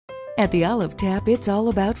At the Olive Tap, it's all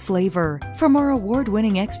about flavor. From our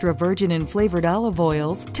award-winning extra virgin and flavored olive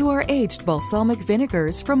oils to our aged balsamic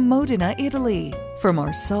vinegars from Modena, Italy. From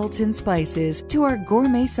our salts and spices to our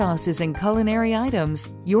gourmet sauces and culinary items,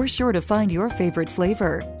 you're sure to find your favorite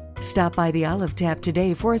flavor. Stop by the Olive Tap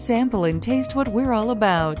today for a sample and taste what we're all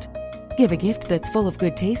about. Give a gift that's full of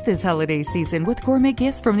good taste this holiday season with gourmet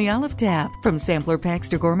gifts from the Olive Tap. From sampler packs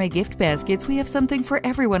to gourmet gift baskets, we have something for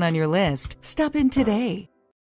everyone on your list. Stop in today.